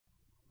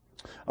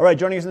All right,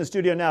 joining us in the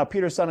studio now,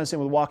 Peter Suneson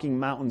with Walking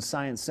Mountains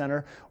Science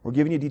Center. We're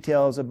giving you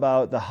details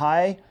about the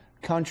High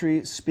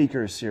Country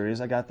Speakers Series.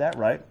 I got that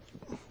right.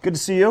 Good to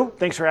see you.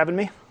 Thanks for having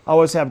me.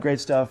 Always have great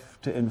stuff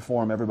to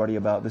inform everybody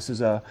about. This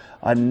is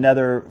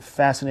another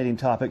fascinating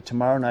topic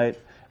tomorrow night,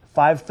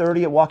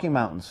 5:30 at Walking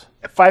Mountains.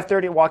 At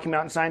 5:30 at Walking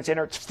Mountain Science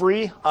Center. It's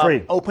free,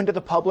 Free. Open to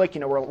the public.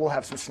 You know, we'll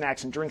have some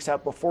snacks and drinks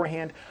out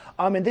beforehand.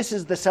 And this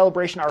is the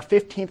celebration, our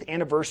 15th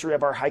anniversary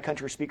of our High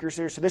Country Speaker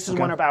Series. So this is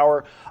one of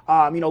our,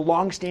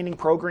 long-standing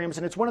programs,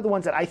 and it's one of the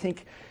ones that I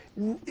think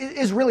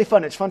is really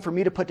fun. It's fun for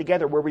me to put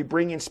together, where we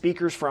bring in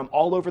speakers from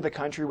all over the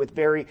country with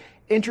very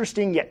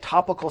interesting yet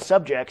topical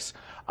subjects.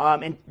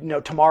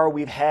 Tomorrow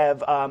we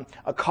have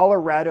a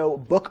Colorado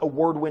Book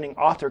Award-winning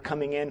author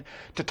coming in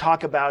to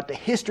talk about the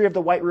history of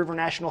the White River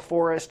National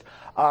Forest,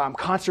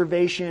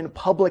 conservation,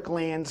 public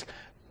lands,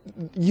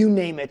 you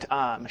name it.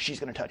 She's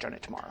going to touch on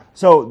it tomorrow.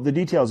 So the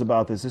details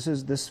about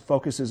this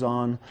focuses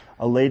on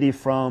a lady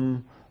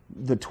from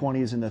the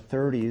 20s and the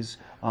 30s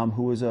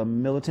who was a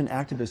militant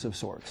activist of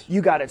sorts.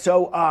 You got it.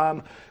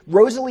 So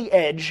Rosalie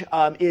Edge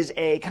is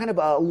a kind of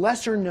a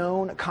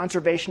lesser-known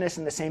conservationist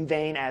in the same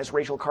vein as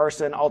Rachel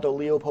Carson, Aldo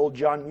Leopold,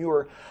 John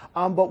Muir.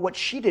 But what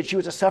she did, she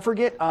was a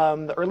suffragette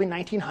in the early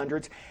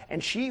 1900s,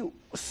 and she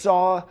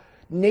saw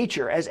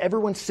nature as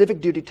everyone's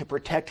civic duty to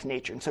protect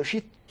nature. And so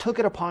she took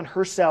it upon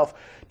herself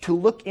to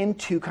look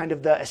into kind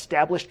of the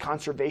established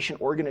conservation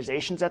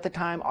organizations at the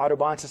time,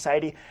 Audubon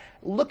Society,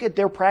 look at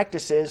their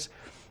practices,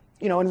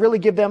 and really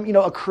give them,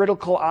 a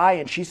critical eye.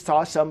 And she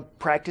saw some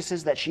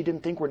practices that she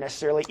didn't think were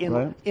necessarily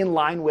in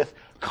line with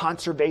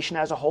conservation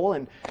as a whole.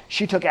 And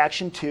she took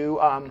action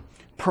to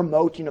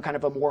promote, kind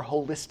of a more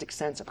holistic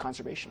sense of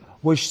conservation.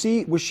 Was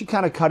she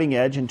kind of cutting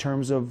edge in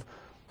terms of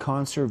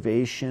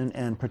conservation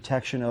and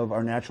protection of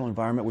our natural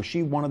environment? Was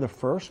she one of the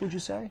first, would you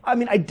say? I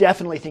mean, I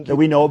definitely think that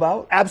we know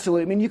about?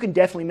 Absolutely. I mean, you can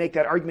definitely make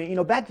that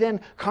argument. Back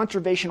then,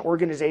 conservation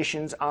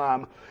organizations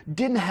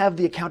didn't have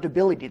the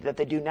accountability that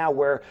they do now,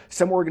 where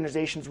some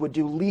organizations would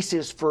do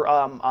leases for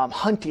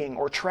hunting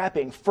or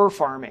trapping, fur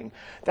farming,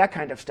 that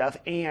kind of stuff.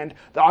 And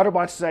the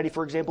Audubon Society,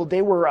 for example,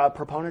 they were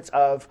proponents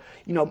of,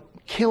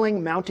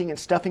 killing, mounting, and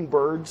stuffing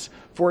birds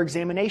for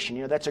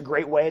examination. That's a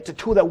great way. It's a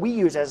tool that we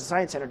use as a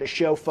science center to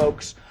show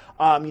folks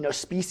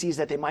species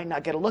that they might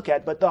not get a look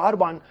at. But the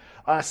Audubon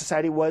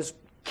Society was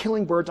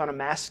killing birds on a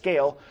mass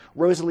scale.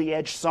 Rosalie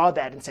Edge saw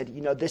that and said,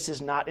 this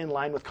is not in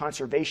line with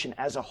conservation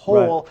as a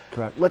whole. Right.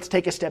 Correct. Let's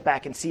take a step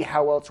back and see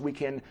how else we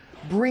can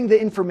bring the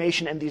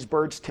information and these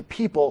birds to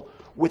people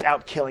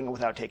without killing and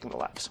without taking their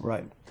lives.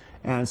 Right.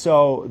 And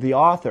so the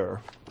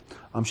author,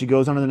 she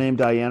goes under the name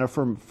Diana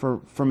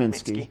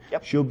Forminski.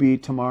 Yep. She'll be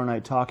tomorrow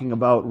night talking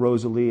about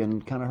Rosalie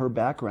and kind of her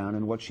background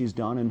and what she's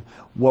done and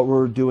what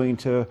we're doing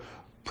to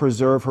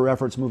preserve her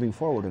efforts moving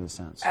forward, in a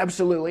sense.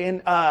 Absolutely.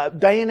 And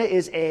Diana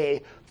is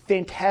a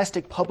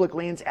fantastic public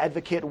lands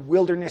advocate,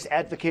 wilderness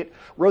advocate,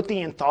 wrote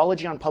the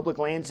anthology on public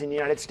lands in the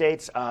United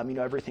States,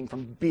 everything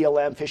from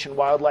BLM, Fish and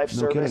Wildlife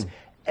Service,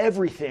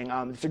 everything.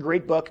 It's a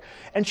great book.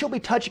 And she'll be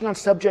touching on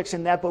subjects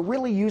in that, but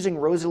really using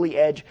Rosalie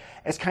Edge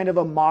as kind of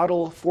a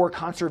model for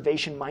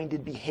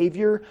conservation-minded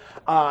behavior,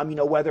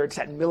 whether it's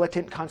at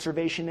militant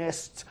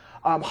conservationists,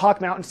 Hawk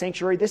Mountain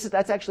Sanctuary.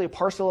 That's actually a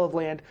parcel of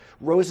land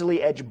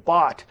Rosalie Edge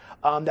bought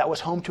that was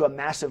home to a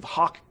massive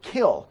hawk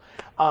kill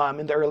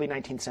in the early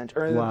 19th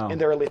century, or in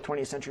the early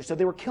 20th century. So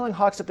they were killing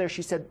hawks up there.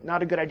 She said,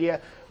 not a good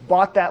idea.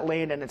 Bought that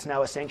land, and it's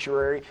now a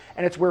sanctuary.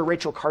 And it's where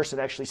Rachel Carson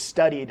actually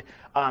studied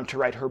to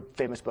write her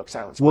famous book,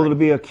 Silent Spring. Will it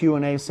be a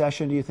Q&A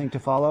session, do you think, to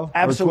follow?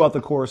 Absolutely. Or throughout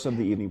the course of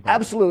the evening program?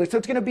 Absolutely. So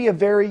it's going to be a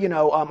very,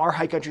 our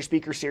High Country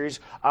Speaker Series,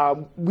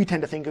 we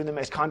tend to think of them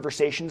as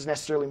conversations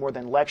necessarily more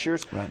than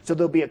lectures. Right. So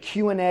there'll be a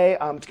Q&A. It's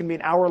going to be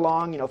an hour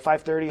long,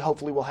 5:30.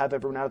 Hopefully we'll have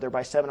everyone out of there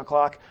by 7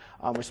 o'clock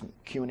with some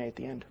Q&A at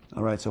the end.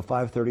 All right, so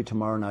 5:30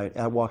 tomorrow night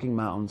at Walking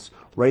Mountains,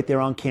 right there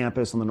on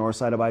campus on the north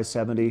side of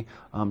I-70.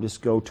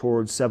 Just go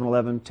towards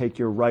 7-Eleven, take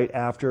your right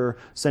after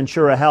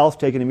Centura Health,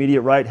 take an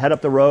immediate right, head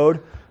up the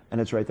road, and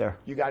it's right there.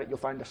 You got it. You'll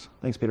find us.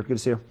 Thanks, Peter. Good to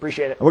see you.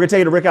 Appreciate it. And we're going to take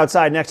you to Rick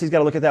outside next. He's got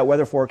to look at that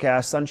weather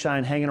forecast.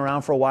 Sunshine hanging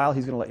around for a while.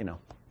 He's going to let you know.